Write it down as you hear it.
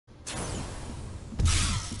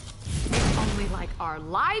Like our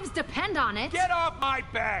lives depend on it. Get off my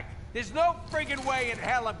back! There's no friggin' way in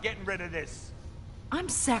hell I'm getting rid of this. I'm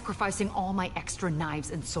sacrificing all my extra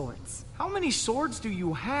knives and swords. How many swords do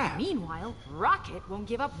you have? Meanwhile, Rocket won't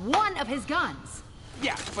give up one of his guns.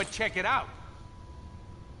 Yeah, but check it out.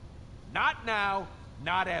 Not now,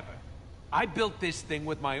 not ever. I built this thing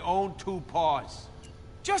with my own 2 paws.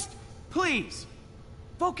 Just, please,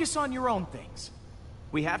 focus on your own things.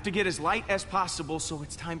 We have to get as light as possible, so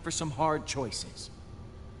it's time for some hard choices.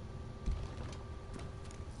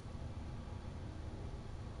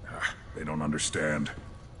 They don't understand.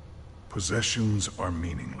 Possessions are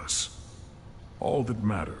meaningless. All that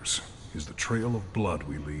matters is the trail of blood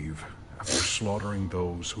we leave after slaughtering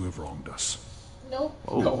those who have wronged us. Nope.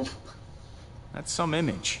 Oh, No. that's some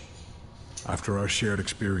image. After our shared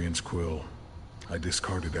experience, Quill, I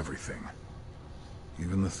discarded everything.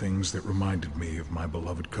 Even the things that reminded me of my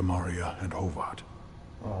beloved Kamaria and Hovat.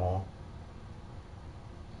 Oh.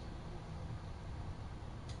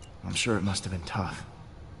 I'm sure it must have been tough.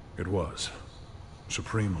 It was.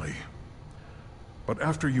 Supremely. But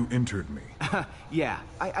after you entered me, Yeah,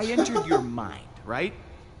 I entered your mind, right?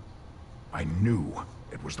 I knew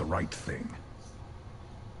it was the right thing.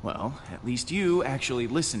 Well, at least you actually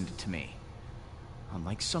listened to me.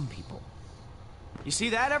 Unlike some people. You see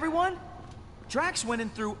that, everyone? Drax went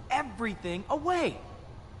and threw everything away.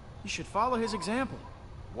 You should follow his example.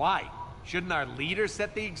 Why? Shouldn't our leader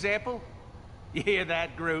set the example? You hear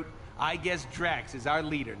that, Groot? I guess Drax is our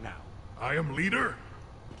leader now. I am leader?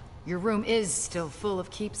 Your room is still full of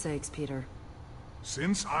keepsakes, Peter.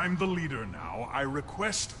 Since I'm the leader now, I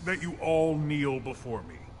request that you all kneel before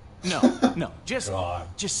me. No, just God.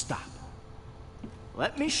 stop.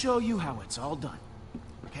 Let me show you how it's all done.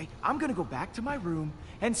 Okay, I'm gonna go back to my room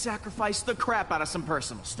and sacrifice the crap out of some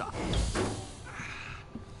personal stuff.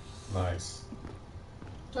 Nice.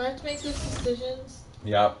 Do I have to make these decisions?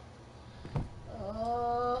 Yep.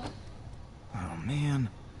 Oh man.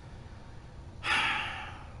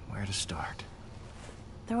 Where to start?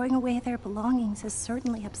 Throwing away their belongings is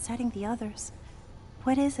certainly upsetting the others.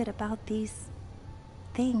 What is it about these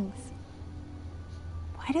things?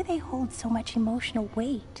 Why do they hold so much emotional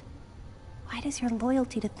weight? Why does your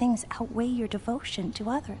loyalty to things outweigh your devotion to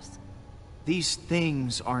others? These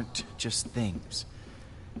things aren't just things.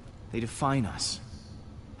 They define us.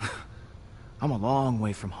 I'm a long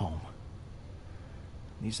way from home.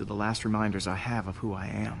 These are the last reminders I have of who I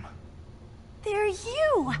am. They're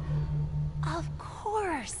you! Of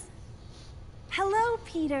course. Hello,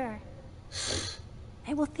 Peter.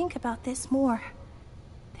 I will think about this more.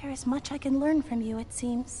 There is much I can learn from you, it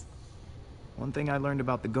seems. One thing I learned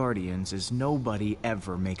about the Guardians is nobody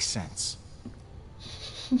ever makes sense.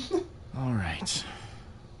 All right.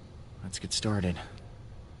 Let's get started.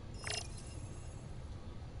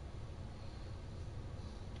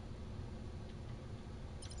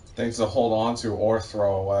 Things to hold on to or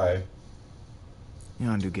throw away.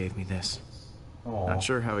 Yondu gave me this. Aw. Not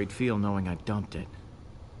sure how he'd feel knowing I dumped it.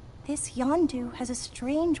 This Yondu has a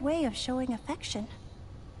strange way of showing affection.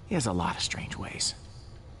 He has a lot of strange ways.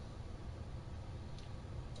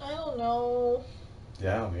 I don't know.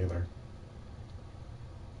 Yeah, I don't either.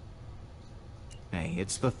 Hey,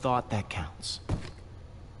 it's the thought that counts.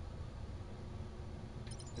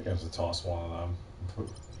 You have to toss one of them.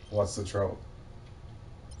 What's the trope?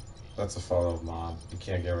 That's a photo of Mom. You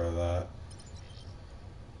can't get rid of that.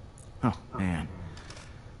 Oh, man.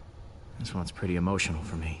 This one's pretty emotional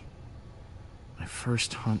for me. My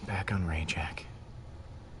first hunt back on Rayjack.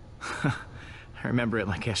 I remember it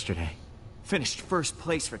like yesterday. Finished first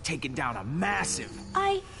place for taking down a massive...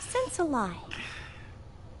 I sense a lie.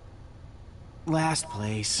 Last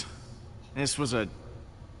place. This was a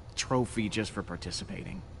trophy just for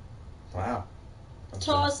participating. Wow.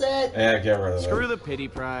 Toss it. Yeah, get rid of Screw it. the pity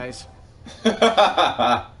prize. You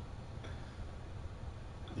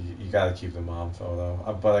gotta keep the Mom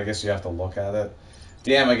photo. But I guess you have to look at it.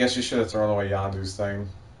 Damn, I guess you should have thrown away Yondu's thing.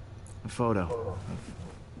 A photo of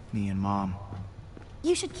me and Mom.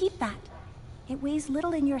 You should keep that. It weighs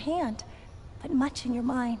little in your hand, but much in your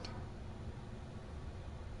mind.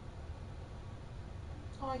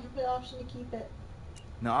 Oh, I have the option to keep it.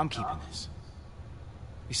 No, I'm keeping this.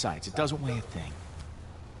 Besides, it doesn't weigh a thing.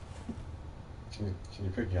 Can you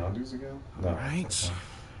pick Yondu's again? No. Alright. Okay.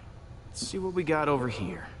 Let's see what we got over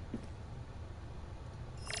here.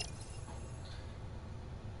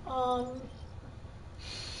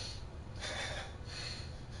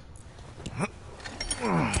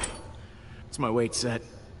 It's my weight set.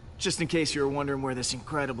 Just in case you were wondering where this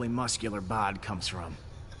incredibly muscular bod comes from.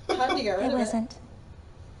 How did you get rid I of it? wasn't.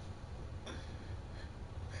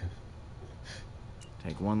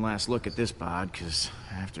 Take one last look at this bod, because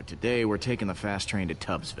after today, we're taking the fast train to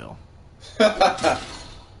Tubbsville.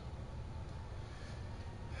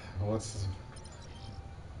 What's...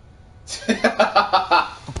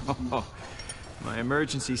 My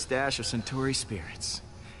emergency stash of Centauri spirits.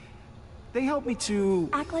 They help me to...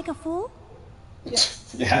 Act like a fool?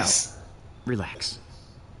 Yes. Yes. relax.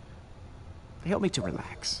 They help me to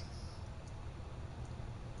relax.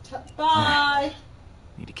 Bye.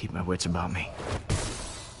 Need to keep my wits about me.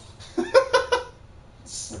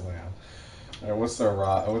 Slam. Alright,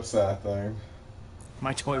 what's that thing?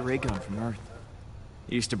 My toy ray gun from Earth.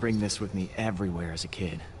 I used to bring this with me everywhere as a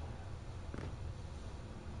kid.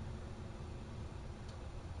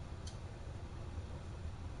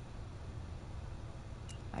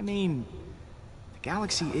 I mean, the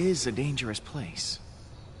galaxy is a dangerous place.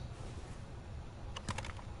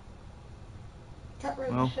 Got rid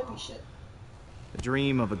of Well. the heavy shit. The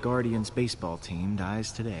dream of a Guardians baseball team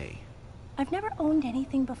dies today. I've never owned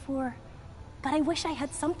anything before, but I wish I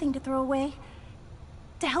had something to throw away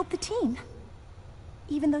to help the team.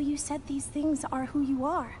 Even though you said these things are who you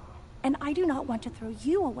are, and I do not want to throw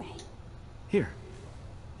you away. Here,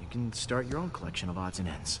 you can start your own collection of odds and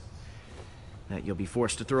ends that you'll be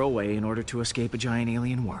forced to throw away in order to escape a giant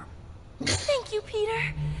alien worm. Thank you,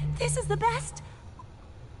 Peter. This is the best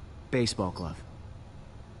Baseball glove.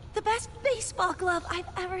 baseball glove I've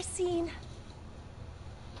ever seen.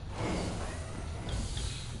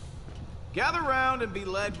 Gather round and be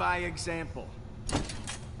led by example.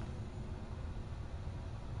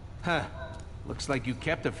 Huh. Looks like you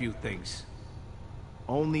kept a few things.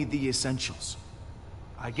 Only the essentials.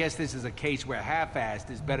 I guess this is a case where half-assed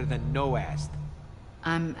is better than no-assed.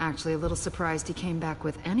 I'm actually a little surprised he came back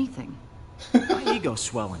with anything. My ego's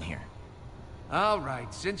swelling here. All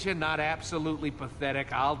right, since you're not absolutely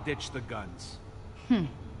pathetic, I'll ditch the guns.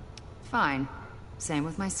 Fine. Same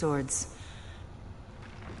with my swords.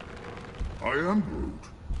 I am Groot.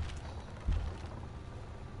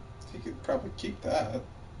 You could probably keep that.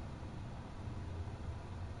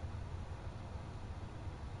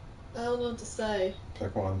 I don't know what to say.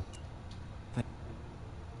 Pick one.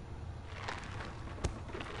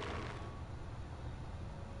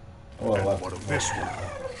 Oh, I And left. what of this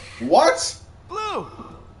one? What? Blue!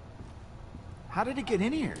 How did it get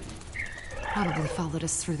in here? Probably followed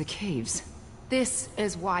us through the caves. This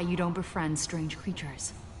is why you don't befriend strange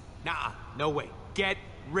creatures. Nah, no way. Get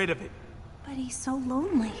rid of it. But he's so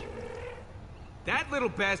lonely. That little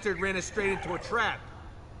bastard ran us straight into a trap.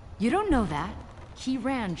 You don't know that. He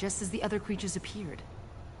ran just as the other creatures appeared.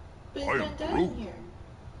 But I he's am been down Groot. here.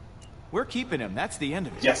 We're keeping him. That's the end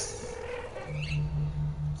of it. Yes.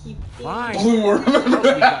 Keep Fine. Blue, remember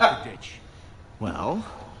We got the ditch. Well,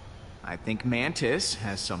 I think Mantis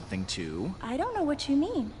has something too. I don't know what you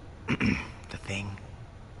mean. The thing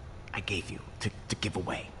I gave you to give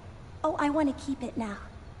away. Oh, I want to keep it now.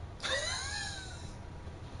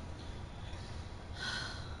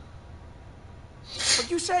 But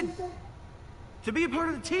you said to be a part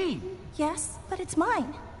of the team. Yes, but it's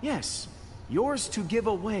mine. Yes, yours to give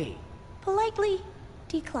away. Politely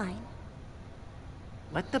decline.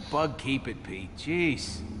 Let the bug keep it, Pete.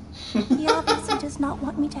 Jeez. He obviously does not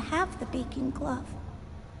want me to have the baking glove.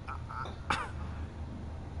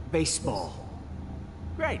 Baseball.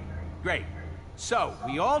 Great, great. So,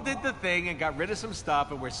 we all did the thing and got rid of some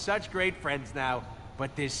stuff, and we're such great friends now.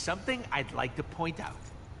 But there's something I'd like to point out.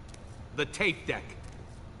 The tape deck.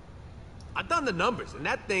 I've done the numbers, and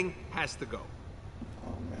that thing has to go.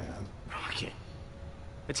 Oh, man. Rocket.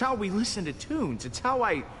 It's how we listen to tunes. It's how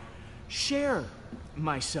I share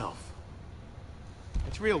myself.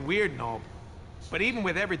 It's real weird and all, but even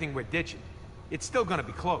with everything we're ditching, it's still gonna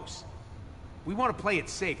be close. We want to play it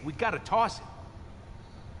safe. We gotta toss it.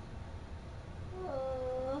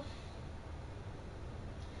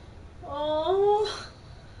 Oh.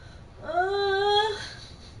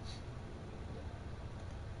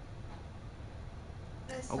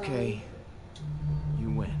 Okay, you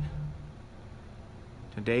win.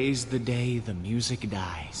 Today's the day the music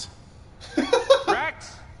dies.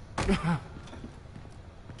 Drax?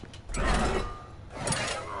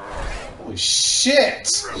 Holy shit!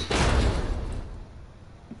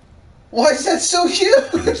 Why is that so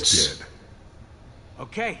huge? He's dead.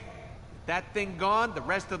 Okay. With that thing gone, the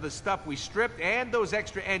rest of the stuff we stripped, and those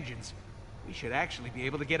extra engines, we should actually be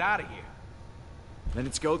able to get out of here. Then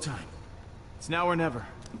it's go time. It's now or never.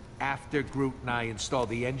 After Groot and I install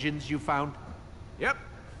the engines you found? Yep,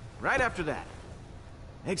 right after that.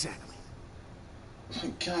 Exactly. Oh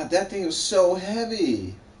my god, that thing is so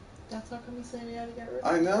heavy. That's not gonna be saying we gotta get rid of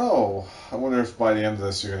I know. I wonder if by the end of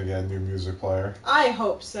this you're gonna get a new music player. I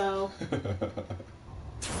hope so.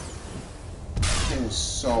 thing was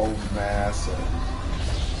so massive.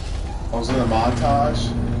 I was in a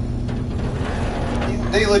montage.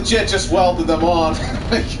 They legit just welded them on. Oh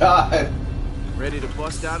my god. Ready to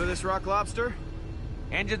bust out of this, Rock Lobster?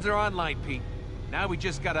 Engines are online, Pete. Now we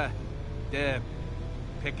just gotta,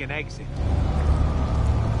 pick an exit.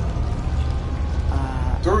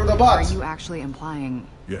 Through the butt. Are you actually implying...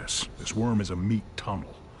 Yes, this worm is a meat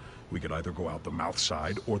tunnel. We could either go out the mouth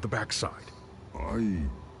side or the back side. Oh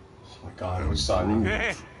my god, which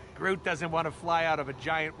side? Groot doesn't want to fly out of a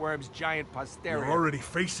giant worm's giant posterior. We're already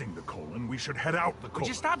facing the colon. We should head out the colon. Would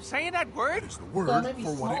you stop saying that word? That is the word That might for be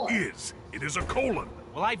what smaller. it is. It is a colon.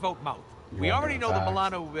 Well, I vote mouth. You We want already the know that facts.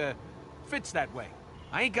 Milano fits that way.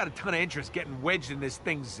 I ain't got a ton of interest getting wedged in this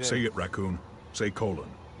thing's Say it, raccoon. Say colon.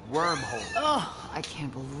 wormhole. Oh, I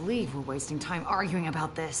can't believe we're wasting time arguing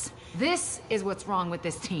about this. This is what's wrong with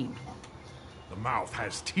this team. The mouth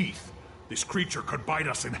has teeth. This creature could bite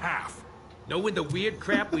us in half. Knowing the weird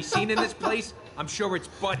crap we've seen in this place, I'm sure its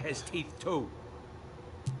butt has teeth too.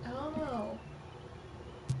 I don't know.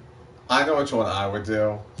 I know which one I would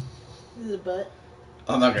do. This is a butt.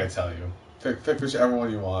 I'm not gonna tell you. Pick whichever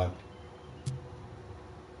one you want.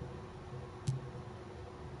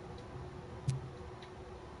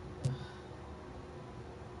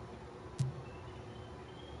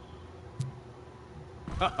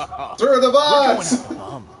 Through the bus!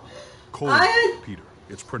 Colon, I- Peter.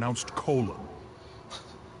 It's pronounced colon.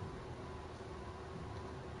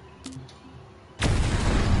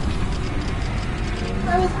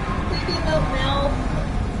 I was thinking about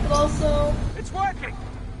mouth, but also It's working!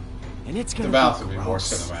 And it's The gonna mouth be would be more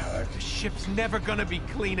gross. cinematic. The ship's never gonna be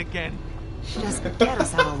clean again. Just get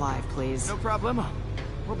us out alive, please. No problemo.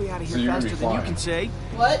 We'll be out of So here you're gonna faster be than you flying. can say.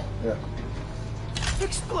 what? Yeah.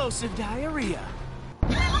 Explosive diarrhea.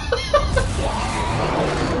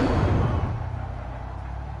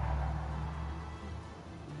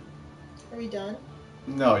 Are we done?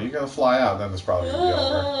 No, you gotta fly out, then it's probably gonna be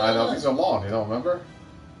over. I know these are long, you don't remember?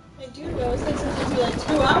 I do know. It said it's supposed to be like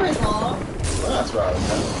 2 hours long. Well, that's where I was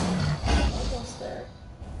headed. Almost there.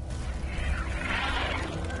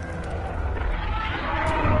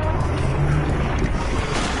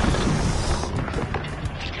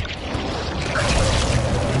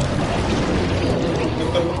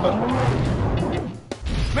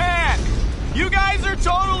 Man! You guys are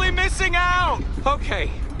totally missing out! Okay,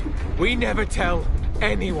 we never tell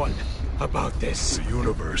anyone about this. The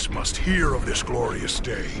universe must hear of this glorious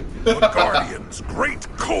day. The Guardian's great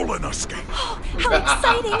colon escape. How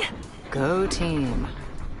exciting! Go team.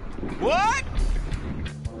 What?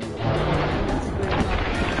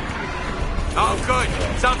 Oh,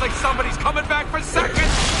 good. Sounds like somebody's coming back for seconds.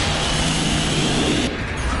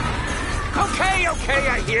 Okay,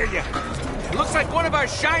 I hear you. It looks like one of our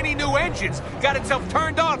shiny new engines got itself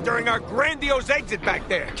turned off during our grandiose exit back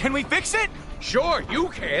there. Can we fix it? Sure, you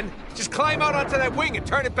can. Just climb out onto that wing and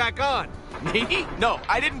turn it back on. Me? No,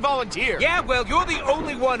 I didn't volunteer. Yeah, well, you're the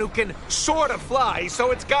only one who can sort of fly,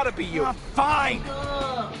 so it's gotta be you. Fine.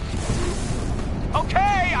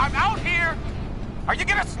 Okay, I'm out here. Are you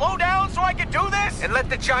gonna slow down so I can do this? And let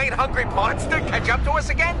the giant hungry monster catch up to us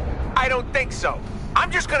again? I don't think so. I'm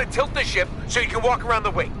just gonna tilt the ship so you can walk around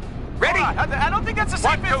the wing. Ready? I don't think that's the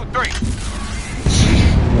One, safest. 2, 3.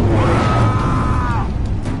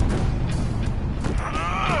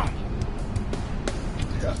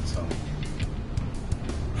 Got some.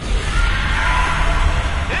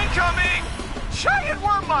 Incoming! Giant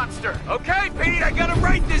worm monster! Okay, Pete, I gotta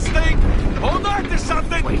right this thing. Hold on to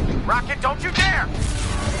something. Wait, Rocket, don't you dare!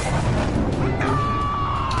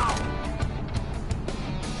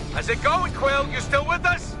 How's it going, Quill? You still with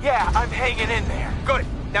us? Yeah, I'm hanging in there. Good.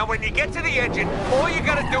 Now, when you get to the engine, all you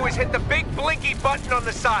gotta do is hit the big blinky button on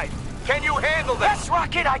the side. Can you handle that? Yes,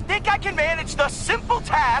 Rocket, I think I can manage the simple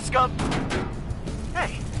task of...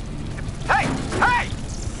 Hey! Hey! Hey!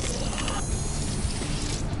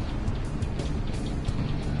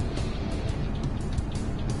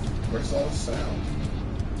 Where's all the sound?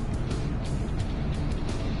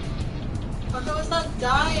 How come it's not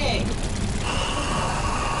dying?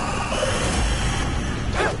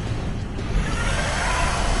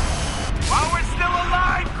 While we're still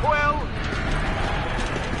alive, Quill!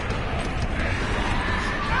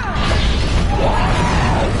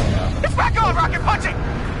 It's back on, Rocket, punch it!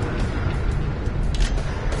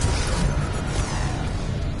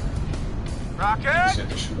 You Rocket? have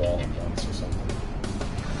to shoot all at once or something.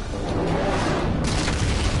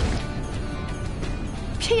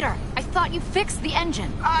 Peter, I thought you fixed the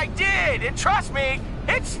engine. I did, and trust me,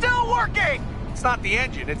 it's still working! It's not the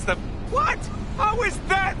engine, it's the... What? How is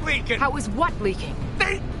that leaking? How is what leaking?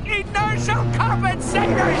 The inertial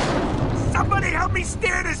compensators! Somebody help me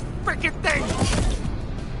steer this frickin' thing!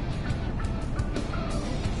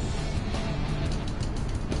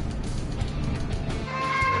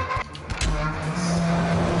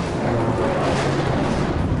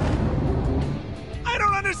 I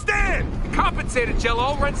don't understand! The compensator gel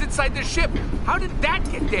all runs inside the ship. How did that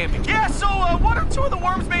get damaged? Yeah, so one or two of the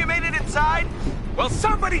worms may have made it inside. Well,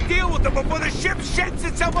 somebody deal with them before the ship sheds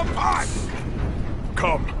itself apart!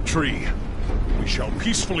 Come, Tree. We shall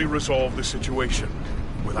peacefully resolve the situation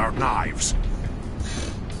with our knives.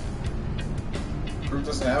 Groot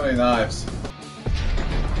doesn't have any knives.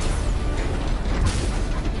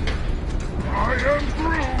 I am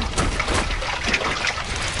Groot!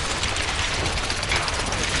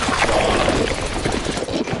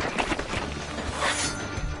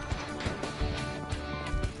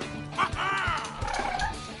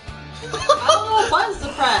 Oh, buttons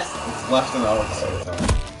depressed. It's left and out at the same time.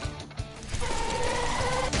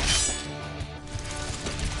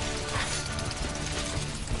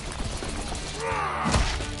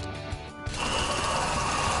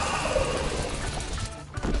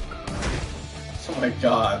 Oh my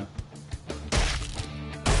god.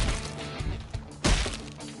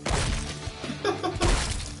 Oh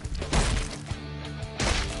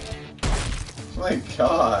my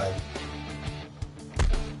god.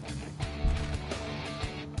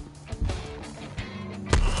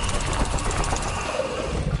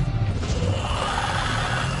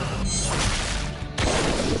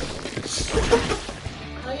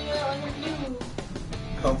 Oh yeah, on the view.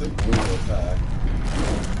 How did Blue attack?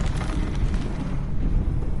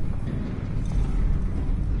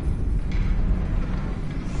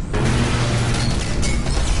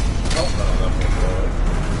 Oh, none of them will blow it.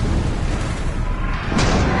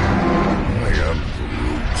 I am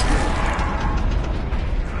Groot.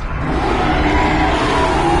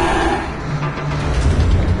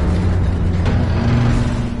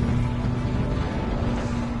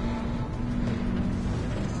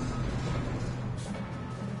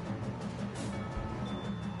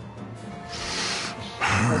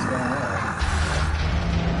 What's going on?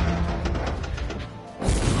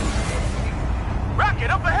 Rocket,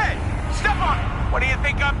 up ahead! Step on it! What do you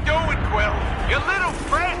think I'm doing, Quill? Your little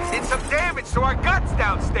friends did some damage to our guts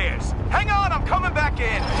downstairs. Hang on, I'm coming back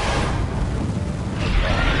in.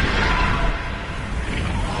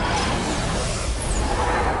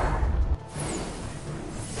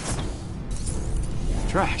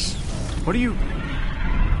 Drax, what are you...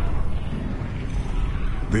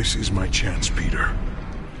 This is my chance, Peter.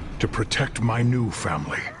 To protect my new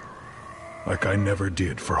family. Like I never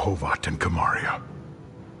did for Hovat and Kamaria.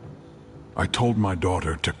 I told my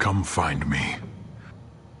daughter to come find me.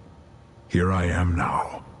 Here I am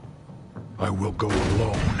now. I will go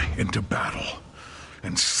alone into battle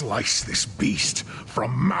and slice this beast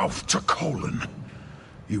from mouth to colon.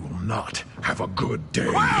 You will not have a good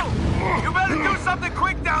day. Wow! You better do something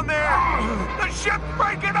quick down there! The ship's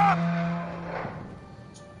breaking up!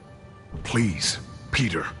 Please,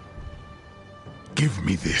 Peter. Give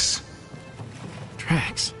me this.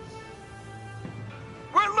 Drax.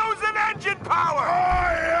 We're losing engine power!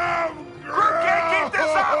 I am Groot can't keep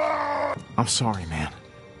this up! I'm sorry, man.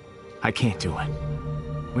 I can't do it.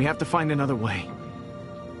 We have to find another way.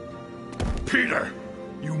 Peter,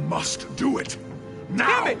 you must do it.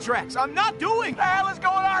 Now! Damn it, Drax! I'm not doing... What the hell is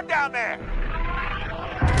going on down there?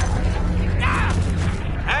 Ah!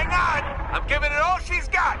 Hang on! I'm giving it all she's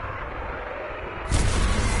got!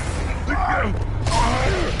 Crap!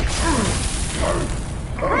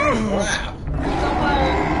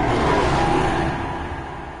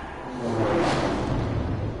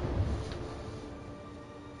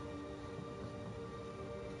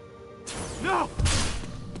 No!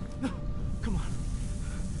 No! Come on.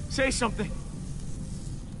 Say something.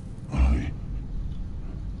 I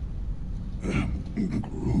am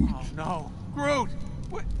Groot. Oh, no. Groot!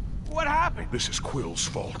 What happened? This is Quill's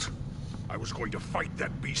fault. I was going to fight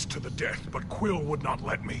that beast to the death, but Quill would not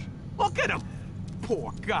let me. Look at him!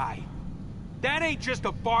 Poor guy. That ain't just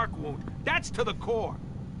a bark wound. That's to the core.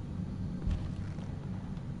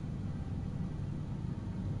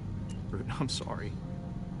 Groot, I'm sorry.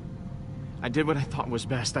 I did what I thought was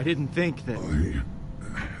best. I didn't think that... I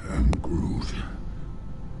am Groot.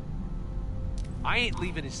 I ain't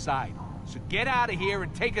leaving his side. So get out of here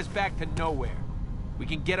and take us back to nowhere. We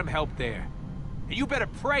can get him help there. And you better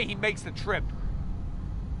pray he makes the trip.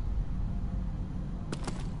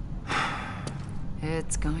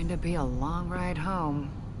 It's going to be a long ride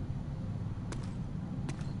home.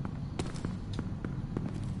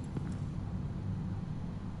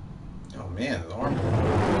 Oh man, his arm.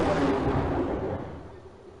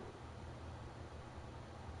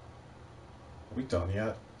 Are we done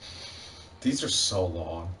yet? These are so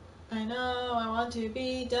long. I know, I want to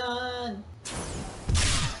be done.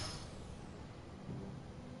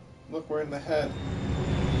 Look, we're in the head.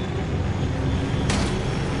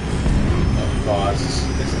 Oh god, is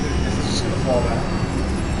this just gonna fall down?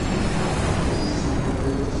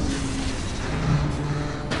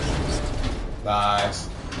 Nice.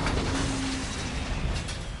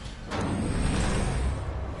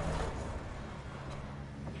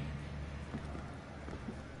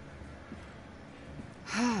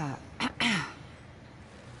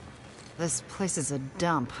 This place is a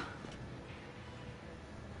dump.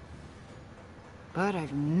 But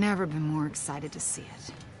I've never been more excited to see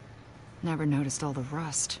it. Never noticed all the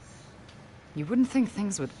rust. You wouldn't think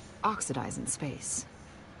things would oxidize in space.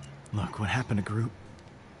 Look, what happened to Groot?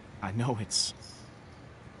 I know it's...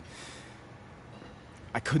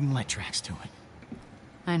 I couldn't let Drax do it.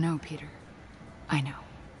 I know, Peter. I know.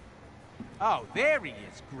 Oh, there he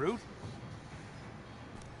is, Groot.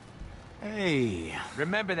 Hey.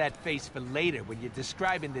 Remember that face for later when you're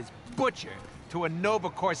describing this butcher to a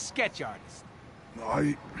Nova Corps sketch artist.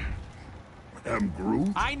 I am Groot?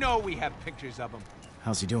 I know we have pictures of him.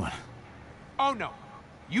 How's he doing? Oh no,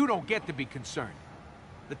 you don't get to be concerned.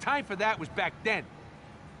 The time for that was back then.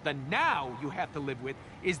 The now you have to live with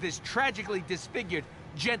is this tragically disfigured,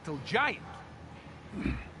 gentle giant.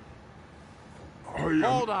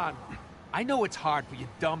 Hold on. I know it's hard for your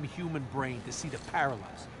dumb human brain to see the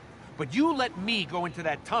parallels. But you let me go into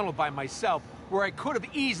that tunnel by myself where I could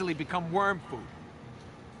have easily become worm food.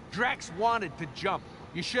 Drax wanted to jump.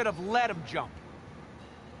 You should have let him jump.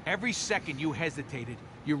 Every second you hesitated,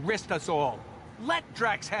 you risked us all. Let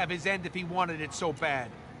Drax have his end if he wanted it so bad.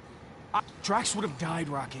 Drax would have died,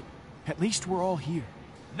 Rocket. At least we're all here.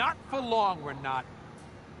 Not for long, we're not.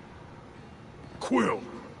 Quill!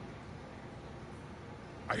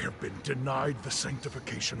 I have been denied the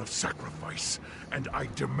sanctification of sacrifice, and I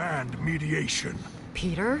demand mediation.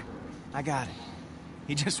 Peter? I got it.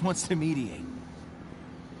 He just wants to mediate.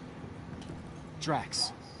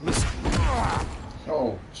 Drax, listen.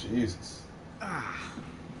 Oh, Jesus.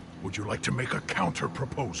 Would you like to make a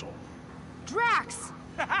counter-proposal? Drax!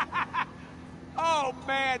 Oh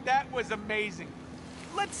man, that was amazing.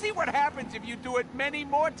 Let's see what happens if you do it many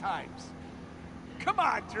more times. Come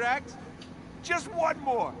on, Drax. Just one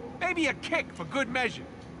more. Maybe a kick for good measure.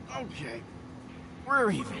 Okay.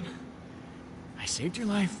 We're even. I saved your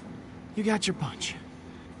life. You got your punch.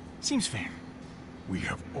 Seems fair. We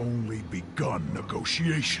have only begun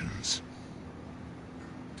negotiations.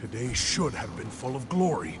 Today should have been full of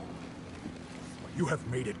glory. But you have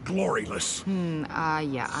made it gloryless.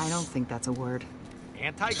 Yeah, I don't think that's a word.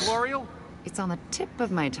 Anti-glorial? It's on the tip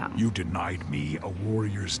of my tongue. You denied me a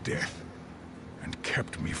warrior's death, and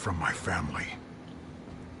kept me from my family.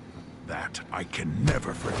 That I can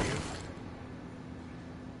never forgive.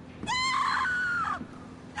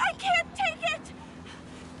 I can't take it!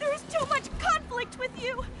 There's too much conflict with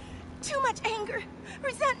you. Too much anger,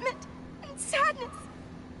 resentment, and sadness.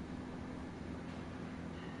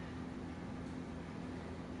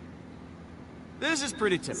 This is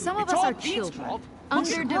pretty typical. Some of It's us all are Pete's children. fault.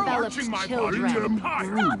 Underdeveloped Arching my children. body,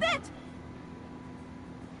 Stop it!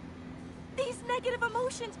 These negative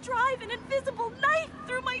emotions drive an invisible knife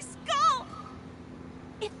through my skull.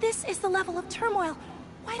 If this is the level of turmoil,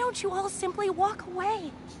 why don't you all simply walk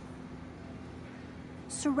away?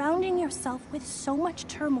 Surrounding yourself with so much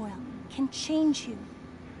turmoil can change you.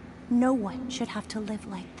 No one should have to live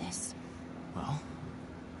like this. Well,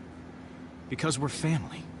 because we're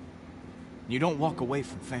family. You don't walk away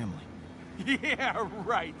from family. Yeah,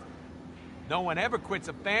 right. No one ever quits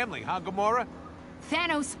a family, huh, Gamora?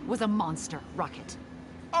 Thanos was a monster, Rocket.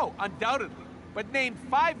 Oh, undoubtedly. But name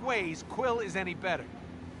 5 ways Quill is any better.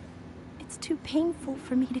 It's too painful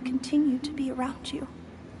for me to continue to be around you.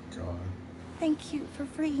 God. Thank you for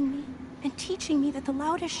freeing me and teaching me that the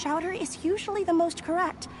loudest shouter is usually the most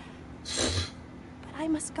correct. But I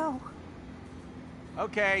must go.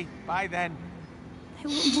 Okay, bye then. I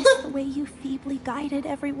will miss the way you feebly guided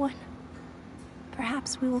everyone.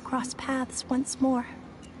 Perhaps we will cross paths once more.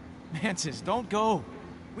 Mantis, don't go.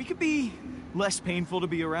 We could be less painful to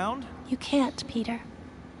be around. You can't, Peter.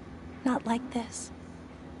 Not like this.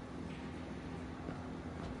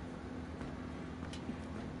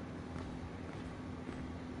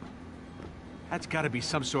 That's gotta be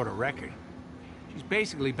some sort of record. She's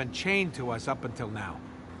basically been chained to us up until now.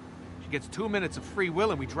 She gets 2 minutes of free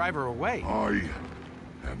will and we drive her away. I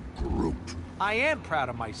am Groot. I am proud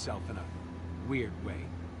of myself in a weird way.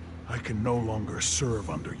 I can no longer serve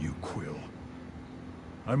under you, Quill.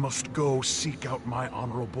 I must go seek out my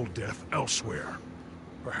honorable death elsewhere.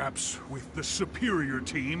 Perhaps with the superior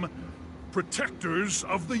team, protectors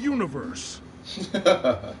of the universe.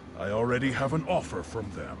 I already have an offer from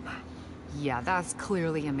them. Yeah, that's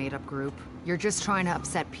clearly a made-up group. You're just trying to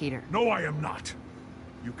upset Peter. No, I am not.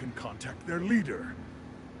 You can contact their leader,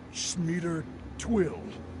 Smeater Twill.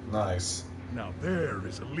 Nice. Now there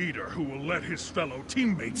is a leader who will let his fellow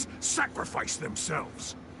teammates sacrifice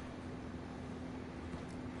themselves.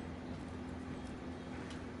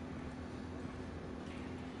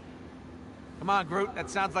 Come on, Groot. That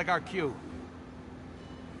sounds like our cue.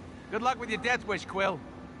 Good luck with your death wish, Quill.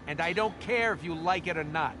 And I don't care if you like it or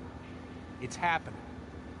not. It's happening.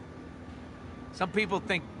 Some people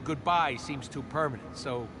think goodbye seems too permanent,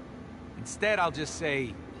 so instead I'll just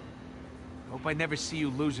say, hope I never see you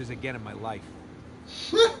losers again in my life.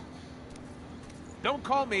 Don't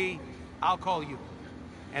call me, I'll call you.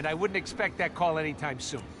 And I wouldn't expect that call anytime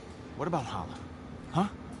soon. What about Hala? Huh?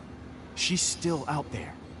 She's still out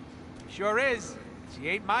there. Sure is. She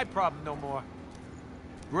ain't my problem no more.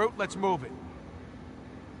 Groot, let's move it.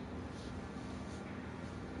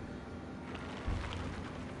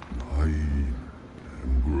 I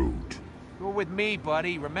am Groot. You're with me,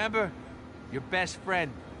 buddy, remember? Your best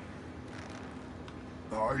friend.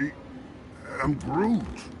 I am Groot.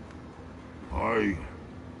 I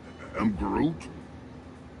am Groot.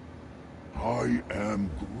 I am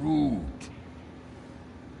Groot.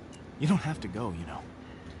 You don't have to go, you know.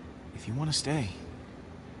 If you want to stay.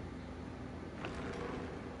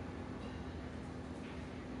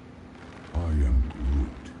 I am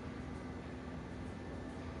Groot.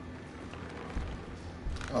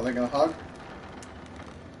 Are they gonna hug?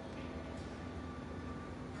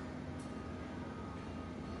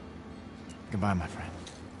 Goodbye, my friend.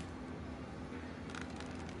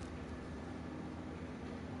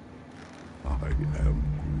 I am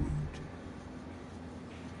Groot.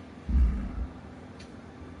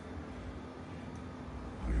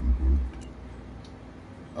 I am Groot.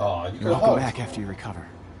 Oh, you You're could welcome hug. back after you recover.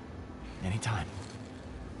 Anytime.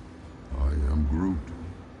 I am Groot.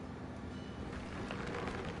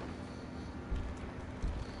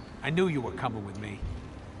 I knew you were coming with me.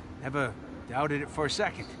 Never doubted it for a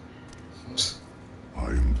second. I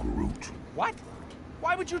am Groot. What?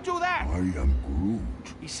 Why would you do that? I am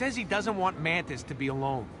Groot. He says he doesn't want Mantis to be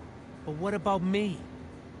alone. But what about me?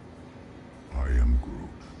 I am Groot.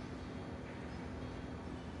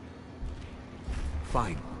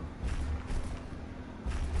 Fine.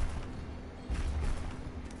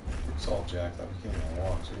 It's all jacked up. You can't even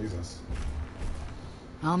walk. Jesus.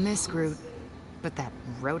 I'll miss Groot, but that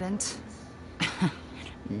rodent?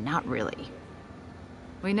 Not really.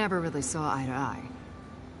 We never really saw eye to eye.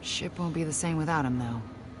 Ship won't be the same without him, though.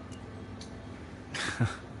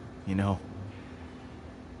 You know,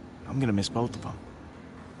 I'm gonna miss both of them.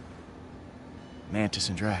 Mantis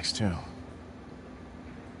and Drax, too.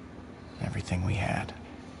 Everything we had.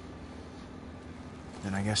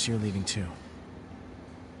 Then I guess you're leaving, too.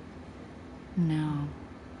 No.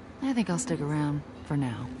 I think I'll stick around, for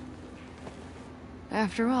now.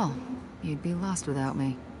 After all, you'd be lost without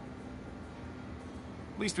me.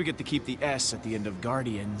 At least we get to keep the S at the end of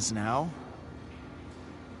Guardians now.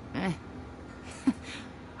 Eh.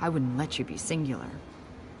 I wouldn't let you be singular.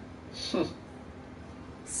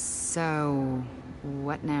 So,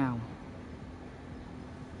 what now?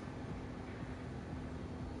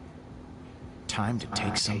 Time to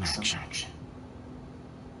take some action.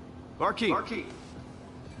 Barkeep.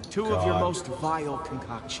 Two of your most vile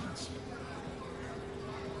concoctions.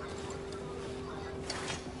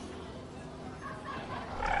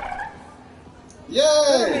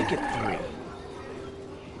 Yay! Make it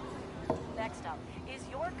 3. Next up, is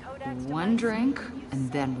your codex One device drink, used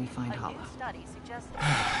and then we safely? find A new Hala. study suggests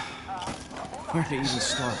Where to even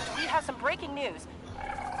start? we have some breaking news.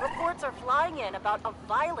 Reports are flying in about a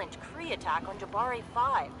violent Kree attack on Jabari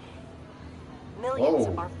 5. Millions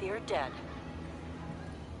Whoa. are feared dead.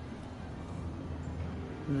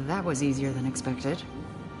 That was easier than expected.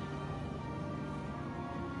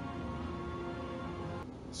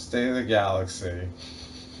 State of the Galaxy.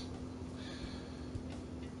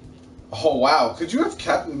 Oh wow, could you have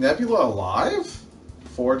kept Nebula alive?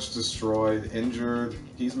 Forge destroyed, injured,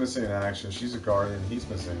 he's missing in action, she's a Guardian, he's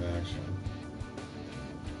missing in action.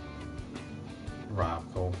 Wow,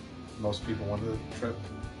 cool. Most people wanted the trip.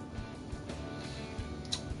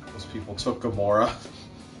 Most people took Gamora.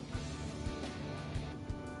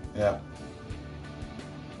 Yeah.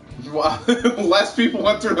 Wow, less people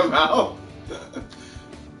went through the mouth.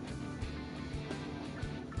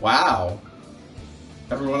 Wow.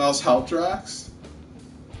 Everyone else helped Drax?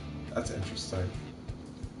 That's interesting.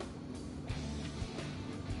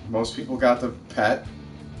 Most people got the pet.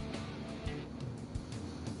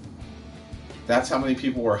 That's how many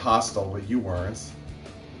people were hostile, but you weren't.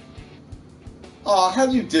 Aw,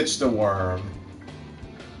 how'd you ditch the worm?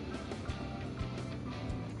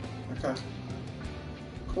 Okay.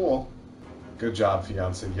 Cool. Good job,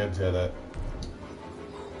 fiancé. You did it.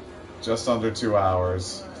 Just under 2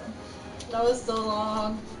 hours. That was so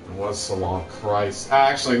long. It was so long. Christ.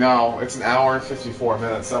 Actually, no. It's an hour and 54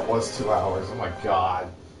 minutes. That was 2 hours. Oh my god.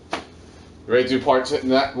 You ready to do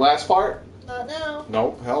last part? Not now.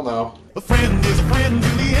 Nope. Hell no. A friend is a friend to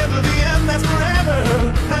the end of the end. That's forever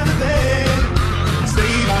and a day.